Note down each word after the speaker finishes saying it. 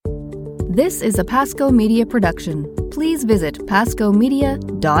This is a Pasco Media production. Please visit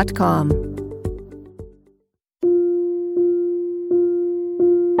pascomedia.com.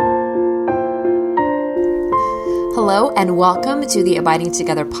 Hello and welcome to the Abiding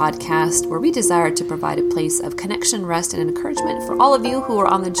Together podcast, where we desire to provide a place of connection, rest, and encouragement for all of you who are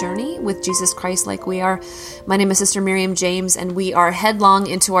on the journey with Jesus Christ like we are. My name is Sister Miriam James, and we are headlong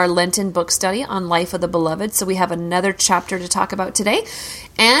into our Lenten book study on Life of the Beloved, so we have another chapter to talk about today.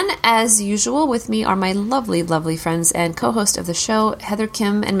 And as usual, with me are my lovely, lovely friends and co-host of the show, Heather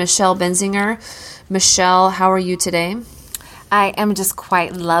Kim and Michelle Benzinger. Michelle, how are you today? I am just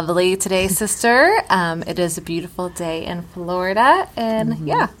quite lovely today, sister. It is a beautiful day in Florida, and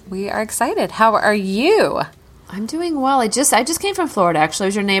we are excited. How are you? I'm doing well. I just came from Florida, actually. I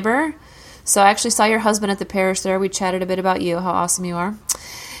was your neighbor. So I actually saw your husband at the parish there. We chatted a bit about you, how awesome you are.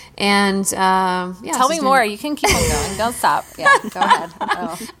 And tell me more. You can keep on going. Don't stop. Yeah, go ahead.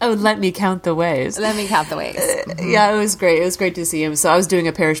 Oh, let me count the ways. Let me count the ways. Yeah, it was great. It was great to see him. So I was doing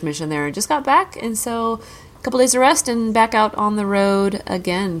a parish mission there and just got back, and so couple days of rest and back out on the road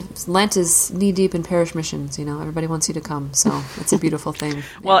again. Lent is knee-deep in parish missions. You know, everybody wants you to come, so it's a beautiful thing.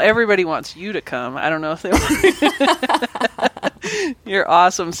 Well, everybody wants you to come. I don't know if they want. You're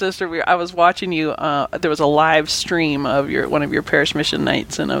awesome, sister. I was watching you. There was a live stream of one of your parish mission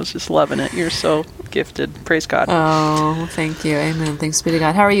nights, and I was just loving it. You're so gifted. Praise God. Oh, thank you. Amen. Thanks be to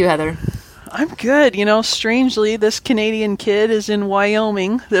God. How are you, Heather? I'm good. You know, strangely, this Canadian kid is in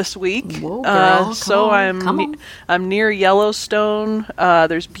Wyoming this week. Whoa, girl. I'm near Yellowstone.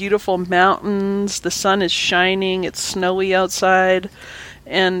 There's beautiful mountains. The sun is shining. It's snowy outside.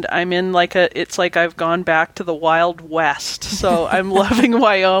 And I'm in it's like I've gone back to the Wild West. So I'm loving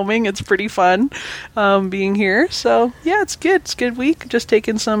Wyoming. It's pretty fun being here. So yeah, it's good. It's a good week. Just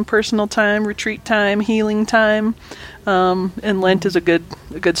taking some personal time, retreat time, healing time. And Lent is a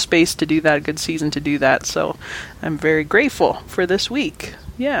good space to do that, a good season to do that. So I'm very grateful for this week.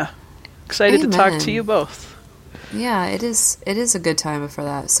 Yeah. Excited Amen. To talk to you both. Yeah, it is a good time for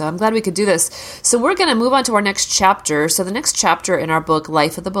that. So I'm glad we could do this. So we're going to move on to our next chapter. So the next chapter in our book,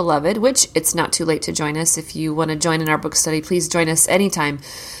 Life of the Beloved, which it's not too late to join us. If you want to join in our book study, please join us anytime.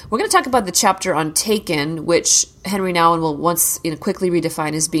 We're going to talk about the chapter on taken, which Henry Nouwen will quickly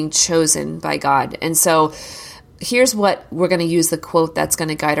redefine as being chosen by God. And so here's what we're going to use, the quote that's going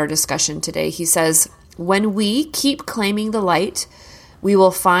to guide our discussion today. He says, "When we keep claiming the light, we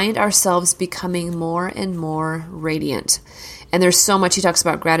will find ourselves becoming more and more radiant." And there's so much, he talks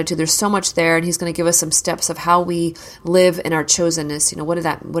about gratitude. There's so much there, and he's going to give us some steps of how we live in our chosenness. You know, what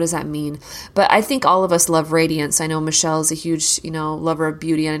does that mean? But I think all of us love radiance. I know Michelle is a huge, lover of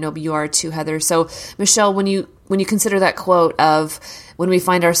beauty, and I know you are too, Heather. So Michelle, when you consider that quote of, when we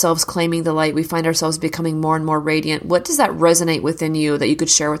find ourselves claiming the light, we find ourselves becoming more and more radiant, what does that resonate within you that you could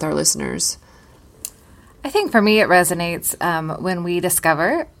share with our listeners? I think for me it resonates when we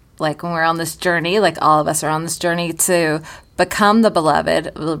discover, like when we're on this journey, like all of us are on this journey to become the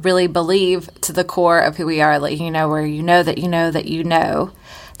beloved, really believe to the core of who we are, like, where you know that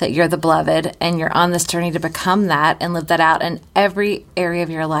you're the beloved, and you're on this journey to become that and live that out in every area of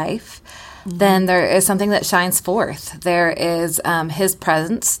your life. Mm-hmm. Then there is something that shines forth. There is his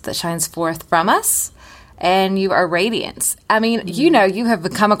presence that shines forth from us, and you are radiance. I mean, Mm-hmm. You have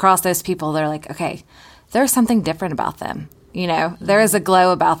come across those people that are like, okay, there's something different about them. There is a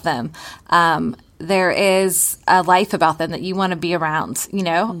glow about them. There is a life about them that you want to be around,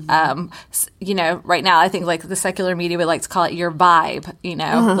 Mm-hmm. Right now I think like the secular media would like to call it your vibe,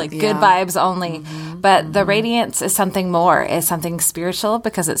 good vibes only. Mm-hmm. But the radiance is something more, is something spiritual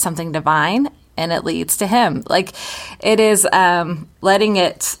because it's something divine and it leads to him. Like it is letting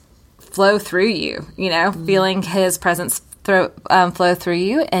it flow through you, Mm-hmm. feeling his presence flow through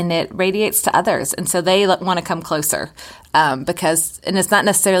you, and it radiates to others, and so they want to come closer because it's not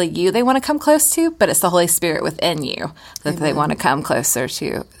necessarily you they want to come close to, but it's the Holy Spirit within you that They want to come closer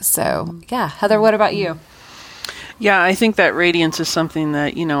to. So yeah, Heather, what about you? Yeah, I think that radiance is something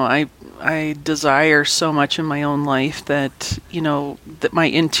that, I desire so much in my own life that, that my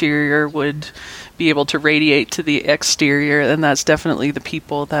interior would be able to radiate to the exterior. And that's definitely the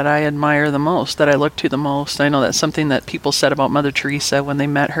people that I admire the most, that I look to the most. I know that's something that people said about Mother Teresa when they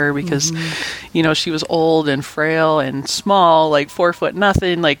met her because, she was old and frail and small, like 4 foot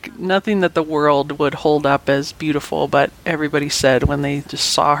nothing, like nothing that the world would hold up as beautiful. But everybody said when they just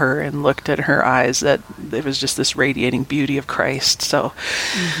saw her and looked at her eyes that it was just this radiating beauty of Christ. So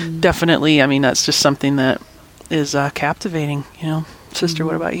definitely, I mean, that's just something that is captivating, Sister,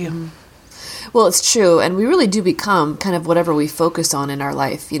 what about you? Well, it's true. And we really do become kind of whatever we focus on in our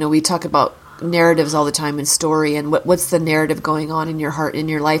life. We talk about narratives all the time in story, and what's the narrative going on in your heart, in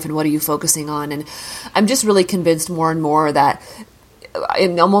your life, and what are you focusing on? And I'm just really convinced more and more that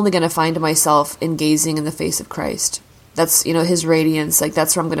I'm only going to find myself in gazing in the face of Christ. That's, his radiance, like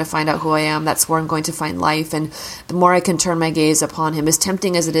that's where I'm going to find out who I am. That's where I'm going to find life. And the more I can turn my gaze upon him, as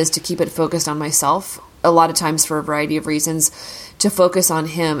tempting as it is to keep it focused on myself, a lot of times for a variety of reasons, to focus on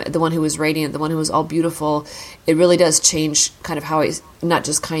him, the one who is radiant, the one who is all beautiful, it really does change kind of how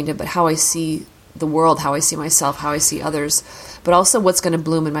but how I see the world, how I see myself, how I see others, but also what's going to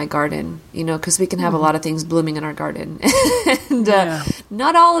bloom in my garden, because we can have a lot of things blooming in our garden and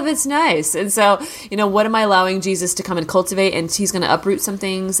not all of it's nice. And so, what am I allowing Jesus to come and cultivate? And he's going to uproot some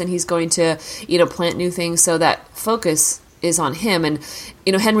things, and he's going to, plant new things, so that focus is on him. And,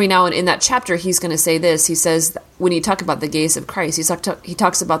 Henry Nouwen in that chapter, he's going to say this. He says, when you talk about the gaze of Christ, he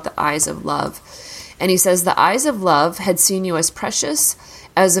talks about the eyes of love. And he says, the eyes of love had seen you as precious,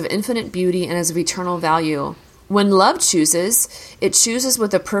 as of infinite beauty, and as of eternal value. When love chooses, it chooses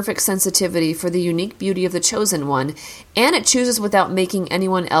with a perfect sensitivity for the unique beauty of the chosen one, and it chooses without making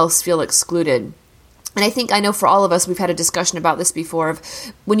anyone else feel excluded. And I know for all of us, we've had a discussion about this before, of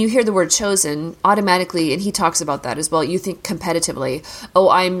when you hear the word chosen, automatically, and he talks about that as well, you think competitively, oh,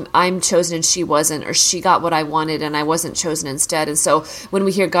 I'm chosen and she wasn't, or she got what I wanted and I wasn't chosen instead. And so when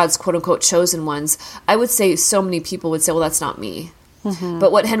we hear God's quote-unquote chosen ones, I would say so many people would say, well, that's not me. Mm-hmm.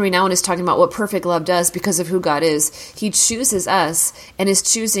 But what Henry Nouwen is talking about, what perfect love does because of who God is, he chooses us, and his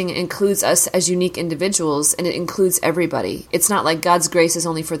choosing includes us as unique individuals, and it includes everybody. It's not like God's grace is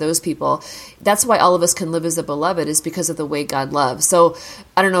only for those people. That's why all of us can live as a beloved, is because of the way God loves. So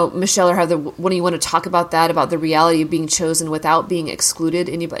I don't know, Michelle or Heather, when do you want to talk about that, about the reality of being chosen without being excluded,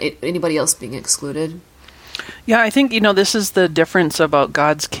 anybody else being excluded? Yeah, I think this is the difference about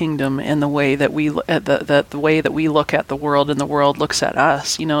God's kingdom and the way that we the way that we look at the world and the world looks at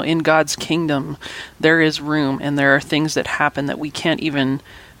us. In God's kingdom, there is room, and there are things that happen that we can't even.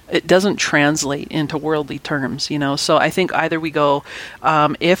 It doesn't translate into worldly terms, So I think either we go,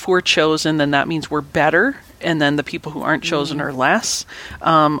 if we're chosen, then that means we're better, and then the people who aren't chosen are less.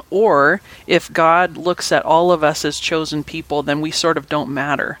 Or if God looks at all of us as chosen people, then we sort of don't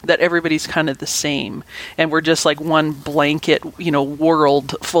matter, that everybody's kind of the same. And we're just like one blanket,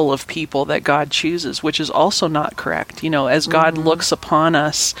 world full of people that God chooses, which is also not correct. As God looks upon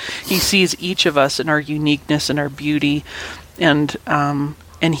us, he sees each of us in our uniqueness and our beauty,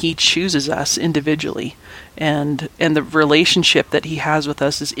 and he chooses us individually, and the relationship that he has with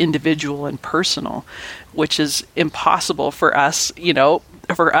us is individual and personal, which is impossible for us,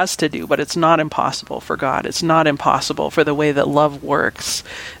 for us to do, but it's not impossible for God. It's not impossible for the way that love works,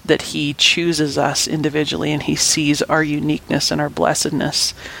 that he chooses us individually, and he sees our uniqueness and our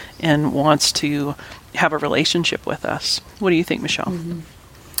blessedness and wants to have a relationship with us. What do you think, Michelle? Mm-hmm.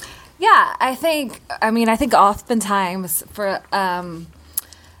 Yeah, I think oftentimes for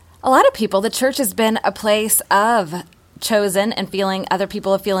a lot of people, the church has been a place of chosen and feeling other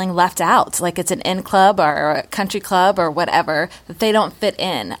people are feeling left out, like it's an in club or a country club or whatever, that they don't fit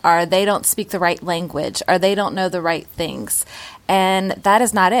in, or they don't speak the right language, or they don't know the right things. And that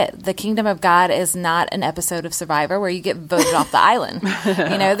is not it. The kingdom of God is not an episode of Survivor where you get voted off the island.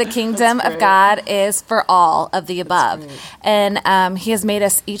 The kingdom of God is for all of the above. And he has made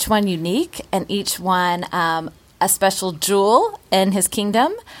us each one unique, and each one a special jewel in his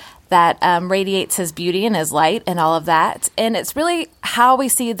kingdom that radiates his beauty and his light and all of that. And it's really how we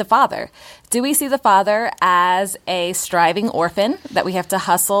see the Father. Do we see the Father as a striving orphan that we have to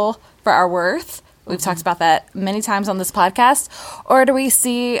hustle for our worth? We've talked about that many times on this podcast. Or do we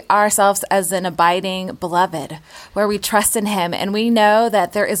see ourselves as an abiding beloved, where we trust in him and we know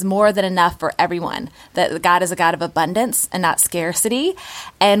that there is more than enough for everyone, that God is a God of abundance and not scarcity.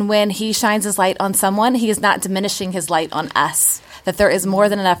 And when he shines his light on someone, he is not diminishing his light on us, that there is more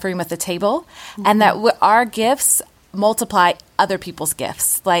than enough room at the table, and that our gifts multiply other people's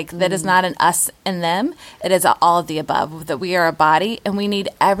gifts. Like that is not an us and them. It is all of the above, that we are a body, and we need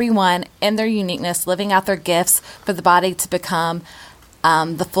everyone in their uniqueness living out their gifts for the body to become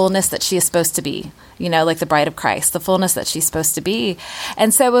the fullness that she is supposed to be, like the bride of Christ, the fullness that she's supposed to be.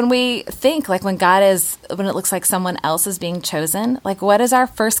 And so when we think, like when it looks like someone else is being chosen, like what is our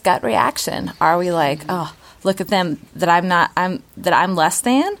first gut reaction? Are we like, oh, look at them, that I'm less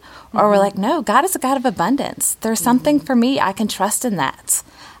than? Or we're like, no, God is a God of abundance. There's something for me. I can trust in that.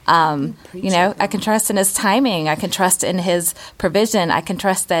 I can trust in his timing. I can trust in his provision. I can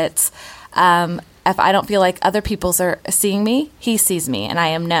trust that if I don't feel like other people are seeing me, he sees me and I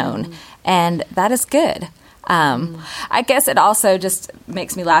am known. And that is good. I guess it also just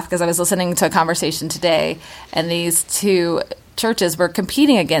makes me laugh because I was listening to a conversation today, and these two churches were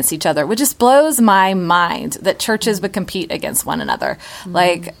competing against each other, which just blows my mind that churches would compete against one another.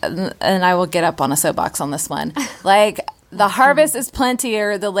 Like, and I will get up on a soapbox on this one. Like, the harvest is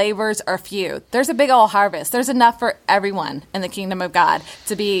plentier, the labors are few. There's a big old harvest. There's enough for everyone in the kingdom of God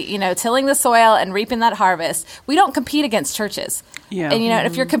to be, tilling the soil and reaping that harvest. We don't compete against churches. Yeah. And,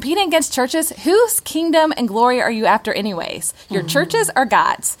 if you're competing against churches, whose kingdom and glory are you after anyways? Your churches are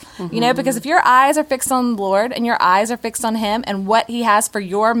God's, because if your eyes are fixed on the Lord and your eyes are fixed on him and what he has for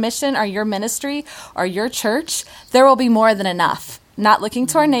your mission or your ministry or your church, there will be more than enough. Not looking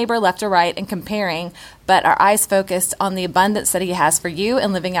to our neighbor left or right and comparing, but our eyes focused on the abundance that he has for you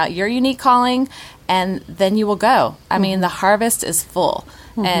and living out your unique calling, and then you will go. I mean, the harvest is full.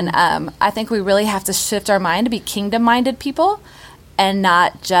 And I think we really have to shift our mind to be kingdom-minded people and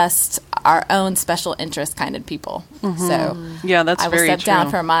not just our own special interest kind of people. So yeah, that's I will very step true. down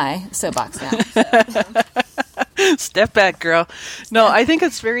from my soapbox now. Step back, girl. No, I think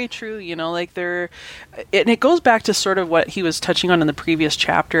it's very true. And it goes back to sort of what he was touching on in the previous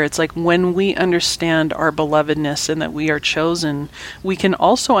chapter. It's like when we understand our belovedness and that we are chosen, we can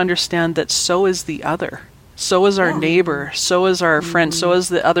also understand that so is the other. So is our neighbor. So is our friend. So is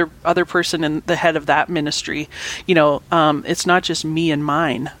the other person in the head of that ministry. It's not just me and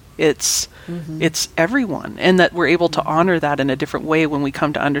mine. It's everyone, and that we're able to honor that in a different way when we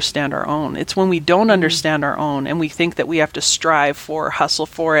come to understand our own. It's when we don't understand our own and we think that we have to strive for, hustle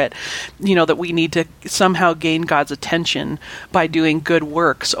for it, that we need to somehow gain God's attention by doing good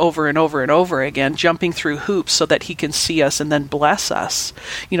works over and over and over again, jumping through hoops so that he can see us and then bless us.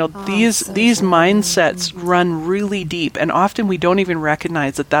 These mindsets run really deep, and often we don't even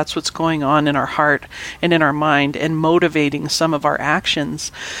recognize that that's what's going on in our heart and in our mind and motivating some of our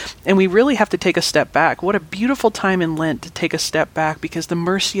actions. And we really have to take a step back. What a beautiful time in Lent to take a step back, because the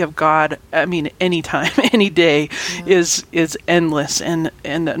mercy of God, anytime, any day, is endless and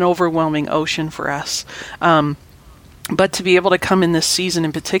an overwhelming ocean for us. But to be able to come in this season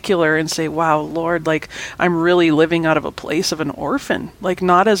in particular and say, wow, Lord, I'm really living out of a place of an orphan,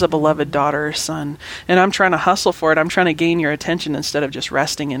 not as a beloved daughter or son. And I'm trying to hustle for it. I'm trying to gain your attention instead of just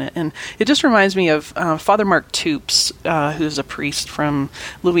resting in it. And it just reminds me of Father Mark Toups, who's a priest from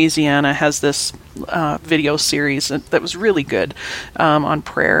Louisiana, has this video series that was really good on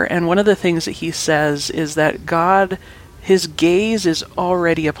prayer. And one of the things that he says is that God, his gaze is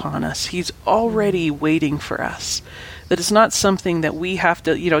already upon us. He's already waiting for us. That it's not something that we have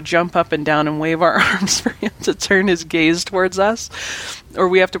to, jump up and down and wave our arms for him to turn his gaze towards us, or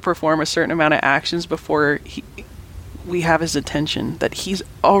we have to perform a certain amount of actions before we have his attention, that he's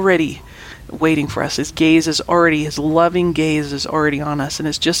already waiting for us. His loving gaze is already on us, and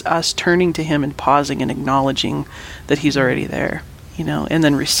it's just us turning to him and pausing and acknowledging that he's already there. And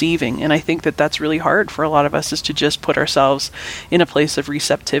then receiving. And I think that that's really hard for a lot of us, is to just put ourselves in a place of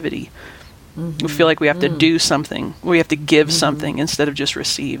receptivity. We feel like we have to do something. We have to give something instead of just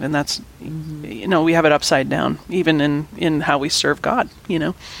receive. And that's, we have it upside down, even in how we serve God,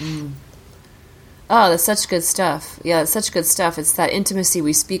 Oh, that's such good stuff. Yeah, it's such good stuff. It's that intimacy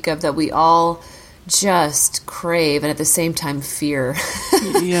we speak of that we all just crave and at the same time fear.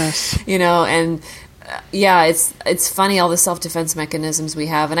 Yes. And yeah, it's funny, all the self-defense mechanisms we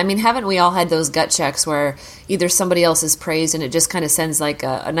have. And haven't we all had those gut checks where either somebody else is praised and it just kind of sends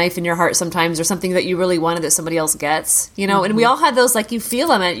a knife in your heart sometimes, or something that you really wanted that somebody else gets, and we all had those, you feel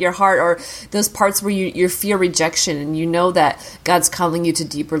them at your heart, or those parts where you fear rejection and that God's calling you to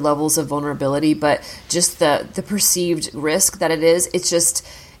deeper levels of vulnerability, but just the perceived risk that it is, it's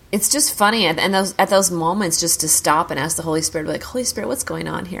just funny, and at those moments, just to stop and ask the Holy Spirit, Holy Spirit, what's going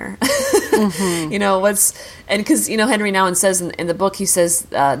on here? Because Henry Nouwen says in the book, he says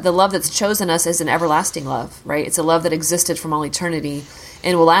the love that's chosen us is an everlasting love, right? It's a love that existed from all eternity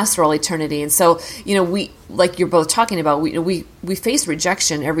and will last for all eternity. And so, we, like you're both talking about, we face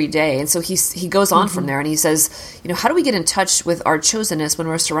rejection every day, and so he goes on from there, and he says, how do we get in touch with our chosenness when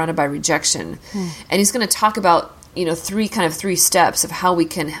we're surrounded by rejection? And he's going to talk about three steps of how we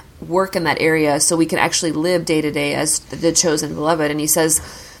can work in that area so we can actually live day to day as the chosen beloved. And he says,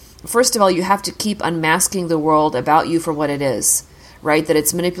 first of all, you have to keep unmasking the world about you for what it is, right? That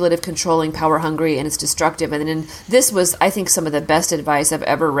it's manipulative, controlling, power hungry, and it's destructive. And then this was, I think, some of the best advice I've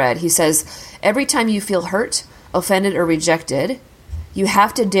ever read. He says, every time you feel hurt, offended, or rejected, you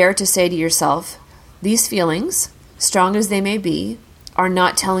have to dare to say to yourself, these feelings, strong as they may be, are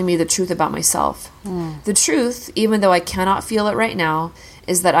not telling me the truth about myself. The truth, even though I cannot feel it right now,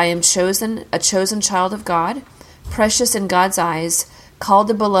 is that I am a chosen child of God, precious in God's eyes, called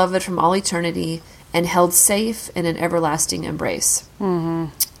the beloved from all eternity, and held safe in an everlasting embrace. So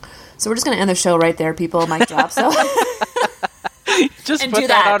we're just going to end the show right there, people. Mic drop. So Just and put do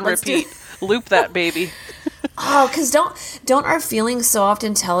that that. on Let's repeat. Loop that, baby. Oh, because don't our feelings so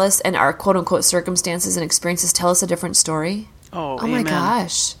often tell us, and our quote unquote circumstances and experiences tell us a different story? Oh, Oh my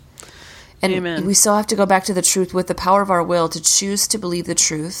gosh. And Amen. we still have to go back to the truth with the power of our will to choose to believe the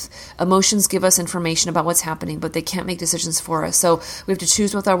truth. Emotions give us information about what's happening, but they can't make decisions for us. So we have to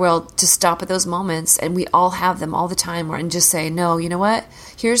choose with our will to stop at those moments, and we all have them all the time, and just say, no, you know what?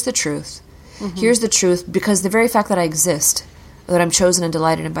 Here's the truth. Mm-hmm. Here's the truth, because the very fact that I exist, that I'm chosen and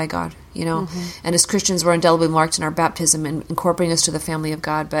delighted in by God, you know? Mm-hmm. And as Christians, we're indelibly marked in our baptism and incorporating us to the family of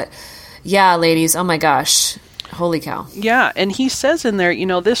God. But yeah, ladies, oh my gosh. Holy cow. Yeah, and he says in there,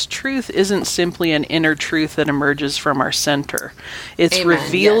 this truth isn't simply an inner truth that emerges from our center. It's Amen.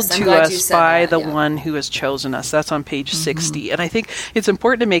 revealed Yes, I'm to glad you us said by that. the Yeah. one who has chosen us. That's on page 60. And I think it's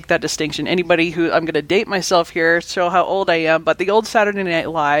important to make that distinction. Anybody who, I'm going to date myself here, show how old I am, but the old Saturday Night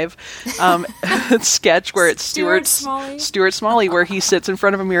Live sketch where it's Stuart Smalley, where he sits in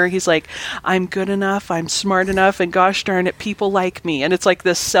front of a mirror, he's like, I'm good enough, I'm smart enough, and gosh darn it, people like me. And it's like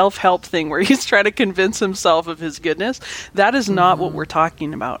this self-help thing where he's trying to convince himself of his goodness. That is not what we're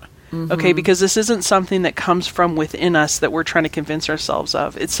talking about. Okay, because this isn't something that comes from within us that we're trying to convince ourselves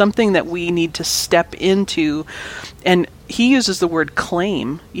of. It's something that we need to step into. And he uses the word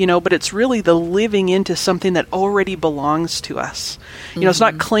claim, but it's really the living into something that already belongs to us. It's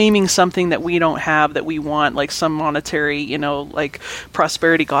not claiming something that we don't have, that we want, like some monetary, like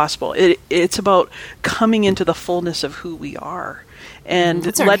prosperity gospel. It's about coming into the fullness of who we are. And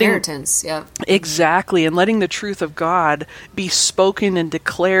it's our inheritance, yeah. Exactly, and letting the truth of God be spoken and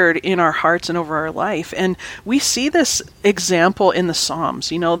declared in our hearts and over our life. And we see this example in the Psalms.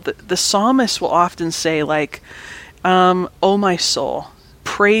 The psalmist will often say, like, oh, my soul,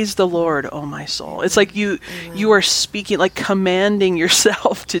 praise the Lord, oh my soul. It's like you are speaking, like commanding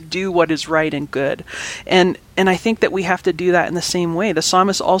yourself to do what is right and good. And I think that we have to do that in the same way. The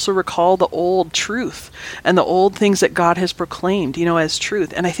psalmists also recall the old truth and the old things that God has proclaimed, as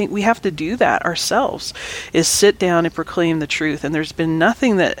truth. And I think we have to do that ourselves, is sit down and proclaim the truth. And there's been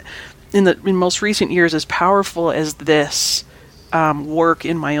nothing that in most recent years as powerful as this work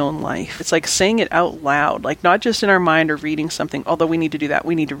in my own life. It's like saying it out loud, like not just in our mind or reading something, although we need to do that.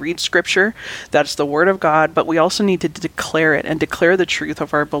 We need to read scripture. That's the word of God, but we also need to declare it and declare the truth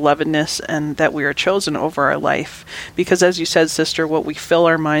of our belovedness and that we are chosen over our life. Because as you said, sister, what we fill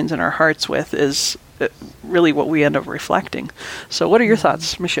our minds and our hearts with is really what we end up reflecting. So what are your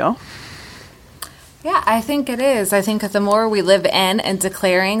thoughts, Michelle? Yeah, I think it is. I think the more we live in and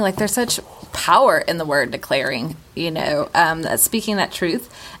declaring, like there's such power in the word declaring, speaking that truth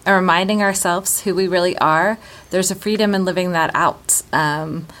and reminding ourselves who we really are. There's a freedom in living that out.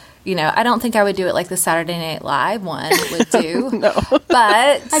 I don't think I would do it like the Saturday Night Live one would do. No.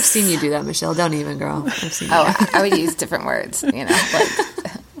 But I've seen you do that, Michelle. Don't even, girl. I've seen I would use different words, like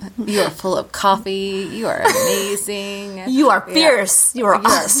you are full of coffee. You are amazing. You are fierce. You are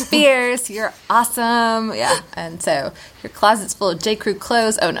awesome. Fierce. You're awesome. Yeah. And so your closet's full of J. Crew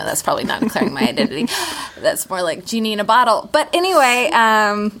clothes. Oh, no, that's probably not declaring my identity. That's more like genie in a bottle. But anyway,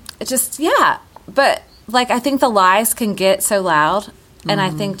 But I think the lies can get so loud. And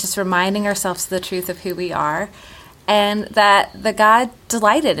I think just reminding ourselves the truth of who we are. And that the God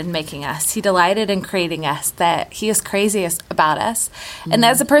delighted in making us. He delighted in creating us. That He is crazy about us. Mm-hmm. And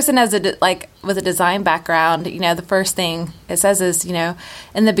as a person, with a design background, the first thing it says is,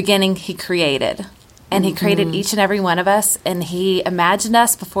 in the beginning He created. And He created each and every one of us, and He imagined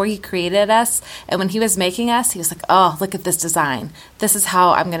us before He created us. And when He was making us, He was like, oh, look at this design. This is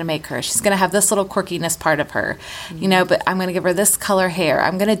how I'm going to make her. She's going to have this little quirkiness part of her, but I'm going to give her this color hair.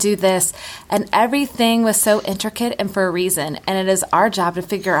 I'm going to do this. And everything was so intricate and for a reason. And it is our job to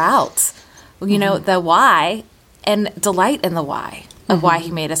figure out, the why and delight in the why of why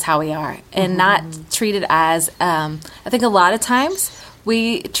He made us how we are, and not treat it as, I think a lot of times,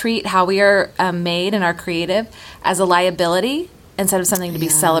 we treat how we are made and are creative as a liability instead of something to be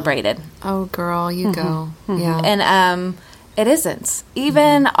celebrated. Oh, girl, you go. Yeah. And it isn't.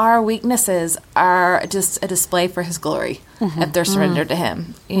 Even our weaknesses are just a display for His glory if they're surrendered to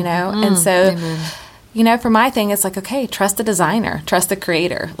Him, And so, for my thing, it's like, okay, trust the designer, trust the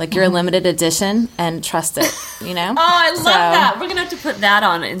creator. Like you're a limited edition and trust it, Oh, I love that. We're going to have to put that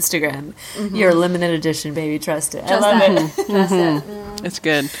on Instagram. You're a limited edition, baby. Trust it. Trust I love it. Trust it. It's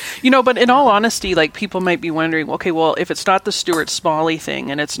good. But in all honesty, people might be wondering, okay, well, if it's not the Stuart Smalley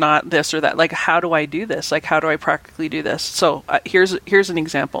thing and it's not this or that, how do I do this? How do I practically do this? So here's an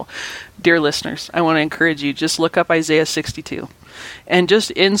example. Dear listeners, I want to encourage you, just look up Isaiah 62 and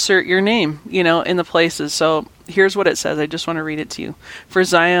just insert your name, in the places. So here's what it says. I just want to read it to you. For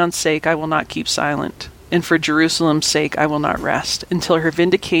Zion's sake, I will not keep silent. And for Jerusalem's sake I will not rest, until her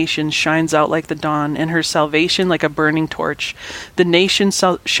vindication shines out like the dawn, and her salvation like a burning torch. The nations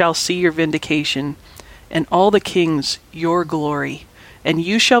shall see your vindication, and all the kings your glory. And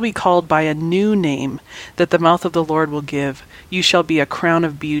you shall be called by a new name that the mouth of the Lord will give. You shall be a crown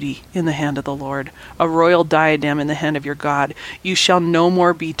of beauty in the hand of the Lord, a royal diadem in the hand of your God. You shall no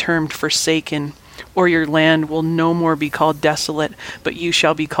more be termed forsaken, or your land will no more be called desolate, but you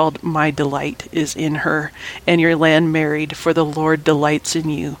shall be called my delight is in her, and your land married, for the Lord delights in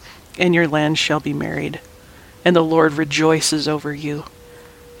you, and your land shall be married, and the Lord rejoices over you.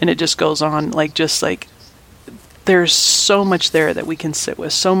 And it just goes on, just like there's so much there that we can sit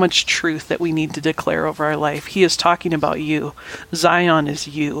with, so much truth that we need to declare over our life. He is talking about you. Zion is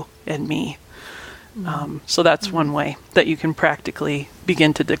you and me. So that's one way that you can practically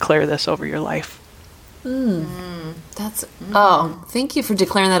begin to declare this over your life. Thank you for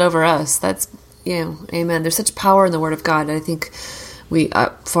declaring that over us. That's, amen. There's such power in the Word of God, and I think we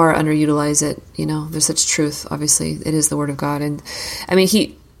far underutilize it. There's such truth. Obviously, it is the Word of God, and I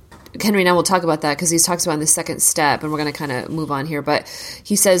mean, Henry and I will talk about that because he talks about in the second step, and we're going to kind of move on here. But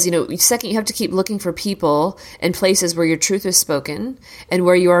he says, second, you have to keep looking for people and places where your truth is spoken and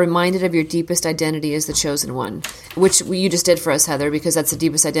where you are reminded of your deepest identity as the chosen one, which you just did for us, Heather, because that's the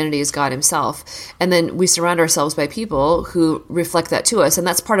deepest identity is God himself. And then we surround ourselves by people who reflect that to us. And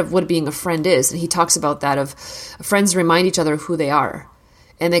that's part of what being a friend is. And he talks about that of friends remind each other of who they are.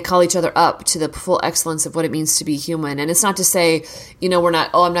 And they call each other up to the full excellence of what it means to be human. And it's not to say, I'm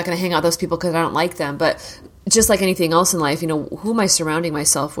not going to hang out with those people because I don't like them. But just like anything else in life, who am I surrounding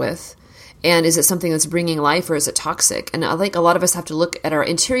myself with? And is it something that's bringing life, or is it toxic? And I think a lot of us have to look at our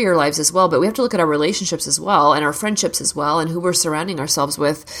interior lives as well, but we have to look at our relationships as well, and our friendships as well, and who we're surrounding ourselves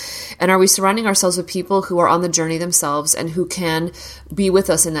with. And are we surrounding ourselves with people who are on the journey themselves and who can be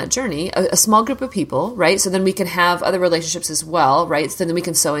with us in that journey? A small group of people, right? So then we can have other relationships as well, right? So then we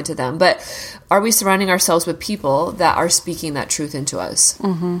can sow into them. But are we surrounding ourselves with people that are speaking that truth into us?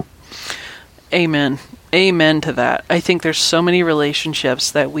 Mm-hmm. Amen. Amen to that. I think there's so many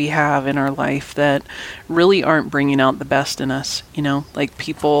relationships that we have in our life that really aren't bringing out the best in us, like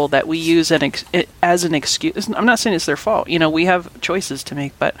people that we use as an excuse. I'm not saying it's their fault. We have choices to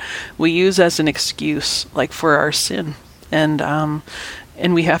make, but we use as an excuse, for our sin. And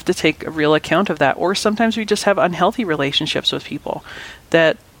we have to take a real account of that. Or sometimes we just have unhealthy relationships with people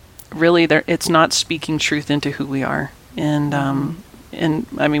that really it's not speaking truth into who we are. And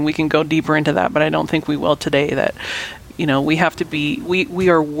I mean, we can go deeper into that, but I don't think we will today. That, we have to we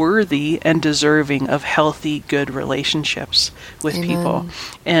are worthy and deserving of healthy, good relationships with Amen. People.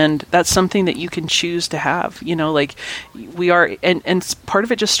 And that's something that you can choose to have, we are, and part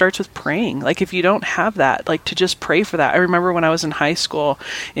of it just starts with praying. If you don't have that, to just pray for that. I remember when I was in high school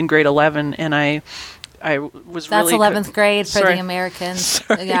in grade 11, and I was That's really 11th grade for Sorry. the Americans.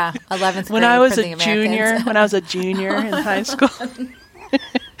 Sorry. Yeah, 11th grade when I was for the a junior, Americans. when I was a junior in high school.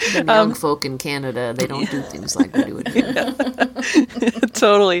 The young folk in Canada, they don't do things like we do it here.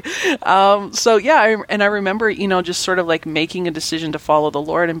 Totally. I remember, just sort of making a decision to follow the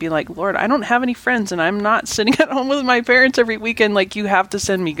Lord and be like, Lord, I don't have any friends, and I'm not sitting at home with my parents every weekend. You have to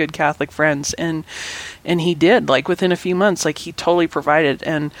send me good Catholic friends. And he did, within a few months, he totally provided,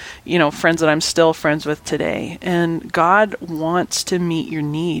 and, friends that I'm still friends with today. And God wants to meet your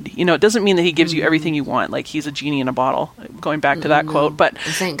need. It doesn't mean that he gives you everything you want. He's a genie in a bottle, going back to that quote, but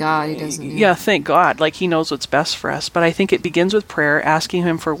thank God he doesn't. Yeah, thank God. He knows what's best for us. But I think it begins with prayer, asking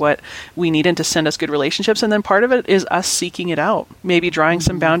him for what we need and to send us good relationships. And then part of it is us seeking it out, maybe drawing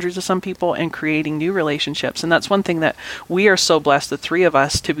some boundaries with some people and creating new relationships. And that's one thing that we are so blessed, the three of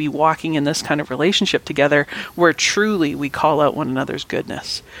us, to be walking in this kind of relationship together, where truly we call out one another's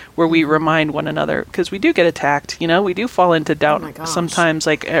goodness, where we remind one another, because we do get attacked, we do fall into doubt sometimes,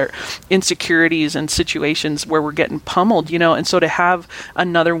 insecurities and situations where we're getting pummeled, and so to have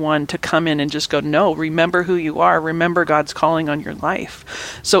another one to come in and just go, no, remember who you are, remember God's calling on your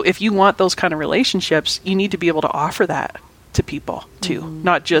life. So if you want those kind of relationships, you need to be able to offer that to people too,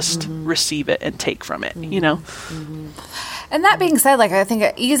 not just receive it and take from it, And that being said, I think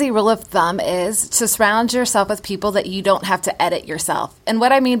an easy rule of thumb is to surround yourself with people that you don't have to edit yourself. And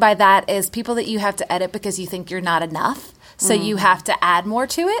what I mean by that is people that you have to edit because you think you're not enough, so you have to add more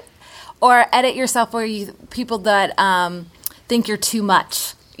to it, or edit yourself where people that think you're too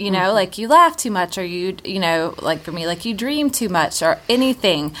much. you know, like you laugh too much, or you know, like for me, like you dream too much, or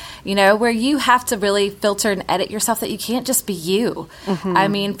anything, you know, where you have to really filter and edit yourself, that you can't just be you. I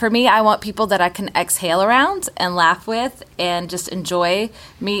mean, for me, I want people that I can exhale around and laugh with and just enjoy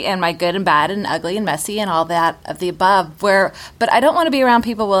me and my good and bad and ugly and messy and all that of the above. But I don't want to be around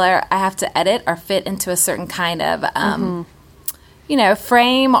people where I have to edit or fit into a certain kind of, you know,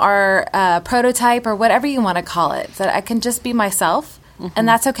 frame or prototype or whatever you want to call it, that I can just be myself, and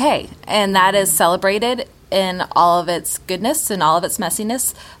that's okay. And that is celebrated in all of its goodness and all of its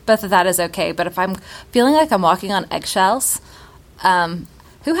messiness, but that is okay. But if I'm feeling like I'm walking on eggshells,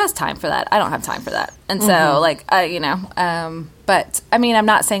 who has time for that? I don't have time for that. And so, like, you know, but I mean, I'm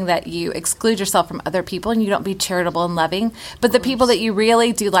not saying that you exclude yourself from other people and you don't be charitable and loving, but the people that you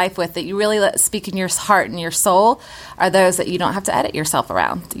really do life with, that you really let speak in your heart and your soul, are those that you don't have to edit yourself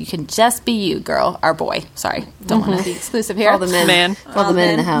around. You can just be you, girl, or boy. Sorry, don't want to be exclusive here. All the men. All the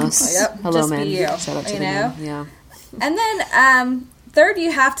men in the house. Yep. Hello, just men. be you. Shout out to you the know? men. Yeah. And then third,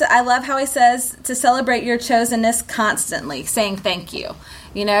 you have to, I love how he says to celebrate your chosenness constantly, saying thank you.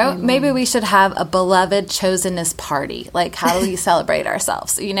 You know, maybe we should have a beloved chosenness party. Like, how do we celebrate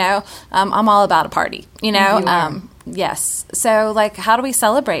ourselves? You know, I'm all about a party, you know. Yes. So, like, how do we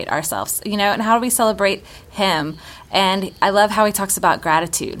celebrate ourselves? You know, and how do we celebrate him? And I love how he talks about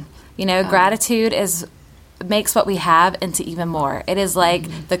gratitude. You know, gratitude makes what we have into even more. It is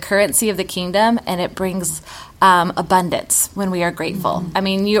like the currency of the kingdom, and it brings abundance when we are grateful. I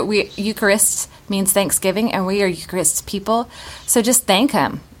mean, Eucharist means Thanksgiving, and we are Eucharist people. So just thank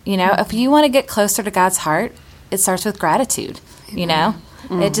him. You know, if you want to get closer to God's heart, it starts with gratitude. You know,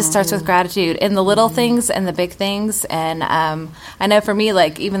 it just starts with gratitude in the little things and the big things. And I know for me,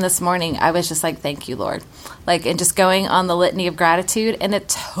 like even this morning, I was just like, thank you, Lord. Like, and just going on the litany of gratitude, and it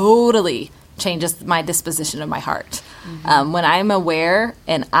totally changes my disposition of my heart. When I'm aware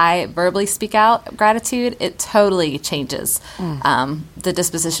and I verbally speak out gratitude, it totally changes the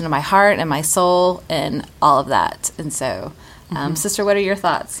disposition of my heart and my soul and all of that. And so, Sister, what are your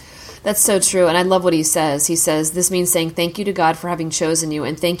thoughts? That's so true. And I love what he says. He says, this means saying thank you to God for having chosen you,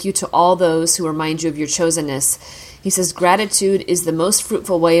 and thank you to all those who remind you of your chosenness. He says, gratitude is the most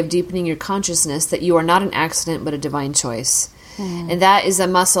fruitful way of deepening your consciousness that you are not an accident, but a divine choice. And that is a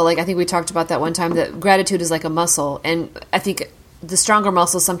muscle. Like, I think we talked about that one time, that gratitude is like a muscle. And I think the stronger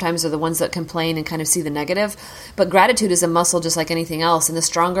muscles sometimes are the ones that complain and kind of see the negative. But gratitude is a muscle just like anything else. And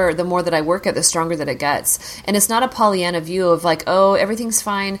the more that I work at, the stronger that it gets. And it's not a Pollyanna view of like, oh, everything's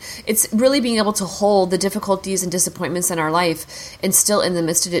fine. It's really being able to hold the difficulties and disappointments in our life and still in the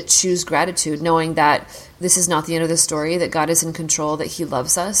midst of it choose gratitude, knowing that this is not the end of the story, that God is in control, that he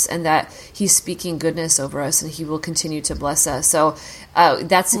loves us, and that he's speaking goodness over us, and he will continue to bless us. So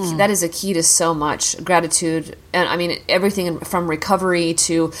that is a key to so much gratitude. And I mean, everything from recovery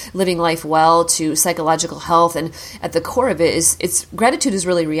to living life well to psychological health. And at the core of it is gratitude is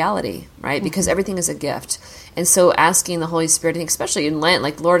really reality, right? Because everything is a gift. And so asking the Holy Spirit, I think especially in Lent,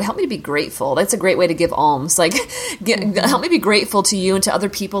 like, Lord, help me to be grateful. That's a great way to give alms. Like, help me be grateful to you and to other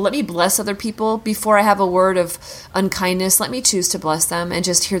people. Let me bless other people before I have a word of unkindness. Let me choose to bless them and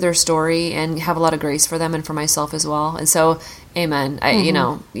just hear their story and have a lot of grace for them and for myself as well. And so, amen.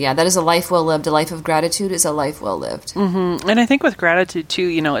 That is a life well lived. A life of gratitude is a life well lived. And I think with gratitude too,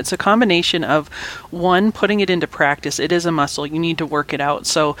 you know, it's a combination of one, putting it into practice. It is a muscle. You need to work it out.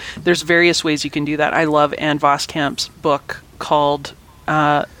 So there's various ways you can do that. I love Ann Voskamp's book called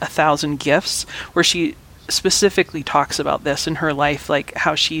 1,000 Gifts, where she specifically talks about this in her life, like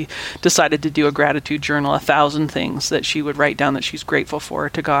how she decided to do a gratitude journal, 1,000 things that she would write down that she's grateful for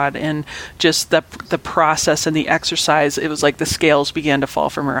to God. And just the process and the exercise, it was like the scales began to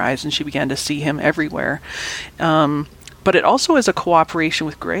fall from her eyes and she began to see him everywhere. But it also is a cooperation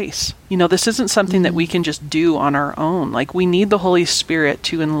with grace. You know, this isn't something that we can just do on our own. Like, we need the Holy Spirit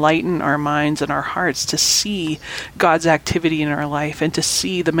to enlighten our minds and our hearts to see God's activity in our life and to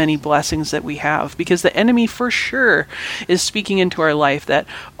see the many blessings that we have. Because the enemy for sure is speaking into our life that,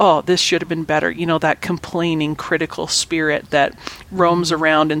 oh, this should have been better. You know, that complaining, critical spirit that roams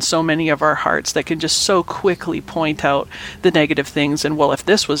around in so many of our hearts that can just so quickly point out the negative things. And, well, if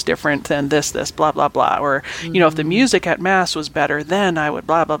this was different, then this, blah, blah, blah. Or, you know, if the music at Mass was better, then I would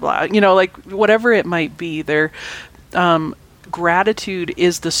blah, blah, blah. You know, like whatever it might be, gratitude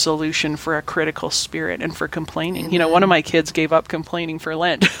is the solution for a critical spirit and for complaining. Amen. You know, one of my kids gave up complaining for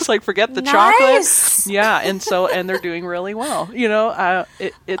Lent. It's like, forget the chocolate. Yeah. And they're doing really well. You know,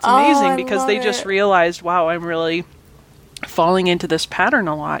 it's amazing because they just realized, wow, I'm really falling into this pattern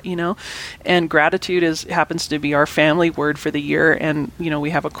a lot, and gratitude happens to be our family word for the year. And, we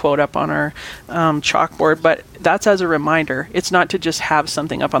have a quote up on our chalkboard, but that's as a reminder. It's not to just have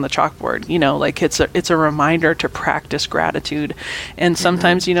something up on the chalkboard, like it's a reminder to practice gratitude. And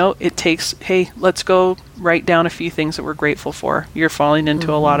sometimes, it takes, hey, let's go write down a few things that we're grateful for. You're falling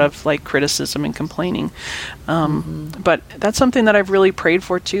into a lot of like criticism and complaining. But that's something that I've really prayed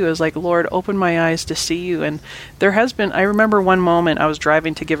for too, is like, Lord, open my eyes to see you. And there has been, I remember one moment I was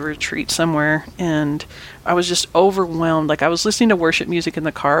driving to give a retreat somewhere, and I was just overwhelmed. Like, I was listening to worship music in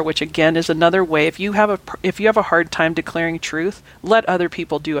the car, which again is another way. If you have a hard time declaring truth, let other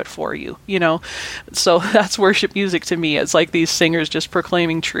people do it for you, So that's worship music to me. It's like these singers just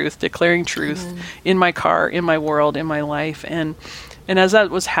proclaiming truth, declaring truth in my car, in my world, in my life. And as that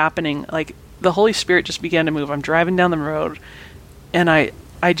was happening, like, the Holy Spirit just began to move. I'm driving down the road, and I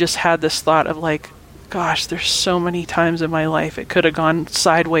just had this thought of like, gosh, there's so many times in my life it could have gone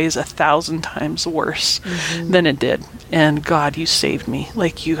sideways 1,000 times worse than it did. And God, you saved me.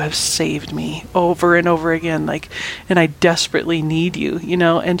 Like, you have saved me over and over again. Like, and I desperately need you,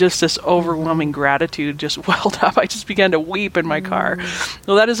 and just this overwhelming gratitude just welled up. I just began to weep in my car.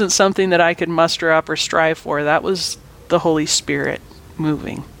 Well, that isn't something that I could muster up or strive for. That was the Holy Spirit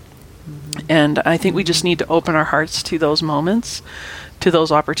moving. And I think we just need to open our hearts to those moments, to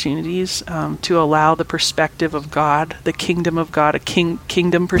those opportunities, to allow the perspective of God, the kingdom of God, a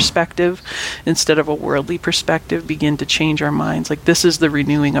kingdom perspective instead of a worldly perspective, begin to change our minds. Like, this is the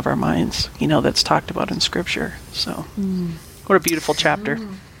renewing of our minds, that's talked about in Scripture. So what a beautiful chapter.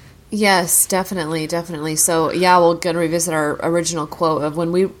 Yes, definitely. So yeah, we're going to revisit our original quote of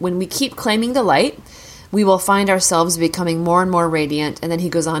when we keep claiming the light, we will find ourselves becoming more and more radiant. And then he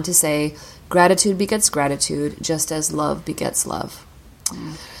goes on to say, gratitude begets gratitude, just as love begets love.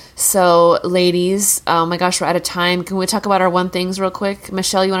 So, ladies, oh my gosh, we're out of time. Can we talk about our one things real quick?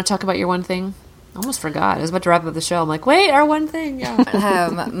 Michelle, you want to talk about your one thing? I almost forgot. I was about to wrap up the show. I'm like, wait, our one thing.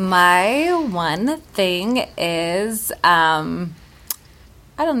 Yeah. My one thing is, I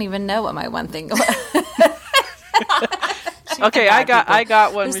don't even know what my one thing was. Okay, I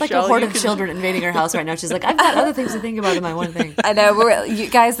got one. There's Michelle, like a horde of children invading her house right now. She's like, I've got other things to think about in my one thing. I know. You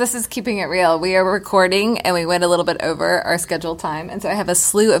guys, this is keeping it real. We are recording, and we went a little bit over our scheduled time. And so I have a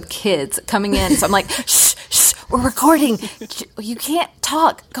slew of kids coming in. So I'm like, shh, we're recording. You can't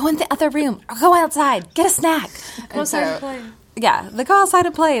talk. Go in the other room or go outside. Get a snack. Go outside and play. Yeah, go outside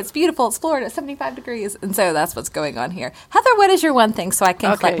and play. It's beautiful. It's Florida. It's 75 degrees. And so that's what's going on here. Heather, what is your one thing so I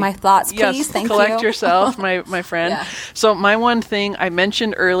can collect my thoughts, please? Yes, Thank you. collect yourself, my friend. Yeah. So my one thing, I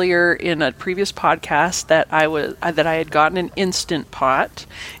mentioned earlier in a previous podcast that I had gotten an Instant Pot,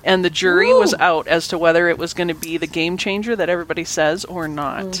 and the jury was out as to whether it was going to be the game changer that everybody says or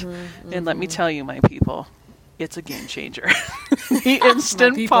not. And let me tell you, my people, it's a game changer. The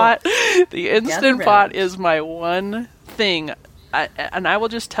Instant Pot. The Instant Pot is my one thing. And I will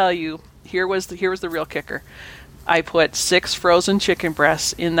just tell you, here was the real kicker. I put 6 frozen chicken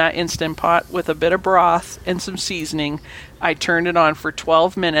breasts in that Instant Pot with a bit of broth and some seasoning. I turned it on for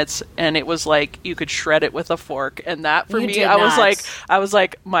 12 minutes, and it was like you could shred it with a fork. And that for me, I was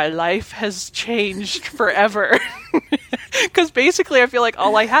like, my life has changed forever. Because basically, I feel like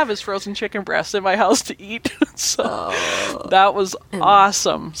all I have is frozen chicken breasts in my house to eat. So that was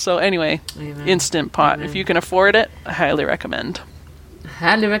awesome. So anyway, Instant Pot. If you can afford it, I highly recommend.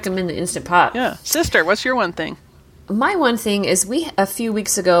 Highly recommend the Instant Pot. Yeah. Sister, what's your one thing? My one thing is a few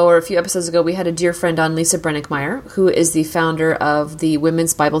weeks ago or a few episodes ago, we had a dear friend on, Lisa Brennickmeyer, who is the founder of the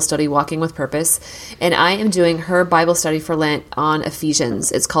women's Bible study, Walking with Purpose. And I am doing her Bible study for Lent on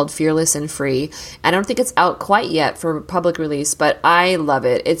Ephesians. It's called Fearless and Free. I don't think it's out quite yet for public release, but I love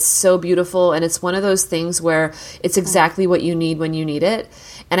it. It's so beautiful. And it's one of those things where it's exactly what you need when you need it.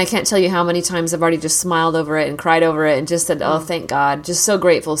 And I can't tell you how many times I've already just smiled over it and cried over it and just said, oh, thank God. Just so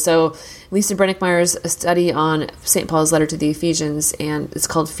grateful. So Lisa Brennickmeyer's study on St. Paul's letter to the Ephesians, and it's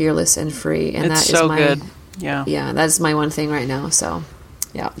called Fearless and Free. And it's so good. Yeah. Yeah, that's my one thing right now. So,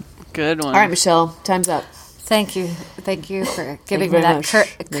 yeah. Good one. All right, Michelle, time's up. Thank you for giving me that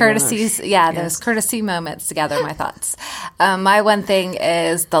courtesies. Yeah, those courtesy moments to gather my thoughts. My one thing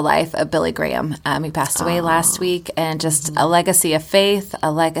is the life of Billy Graham. He passed away last week, and just a legacy of faith,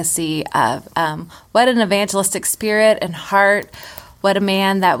 a legacy of what an evangelistic spirit and heart. What a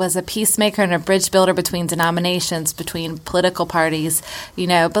man that was a peacemaker and a bridge builder between denominations, between political parties,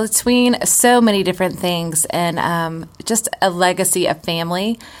 between so many different things, and just a legacy of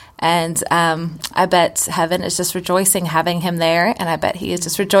family. And I bet heaven is just rejoicing having him there, and I bet he is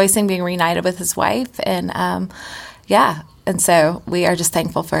just rejoicing being reunited with his wife. And and so we are just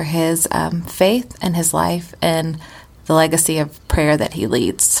thankful for his faith and his life and the legacy of prayer that he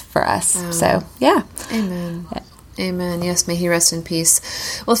leads for us. So, yeah. Amen. Amen. Yes, may he rest in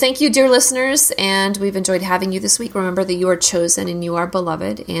peace. Well, thank you, dear listeners, and we've enjoyed having you this week. Remember that you are chosen and you are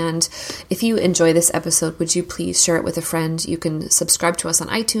beloved, and if you enjoy this episode, would you please share it with a friend? You can subscribe to us on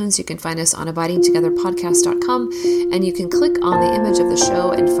iTunes. You can find us on abidingtogetherpodcast.com, and you can click on the image of the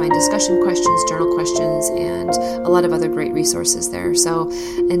show and find discussion questions, journal questions, and a lot of other great resources there. So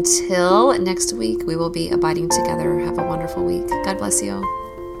until next week, we will be abiding together. Have a wonderful week. God bless you.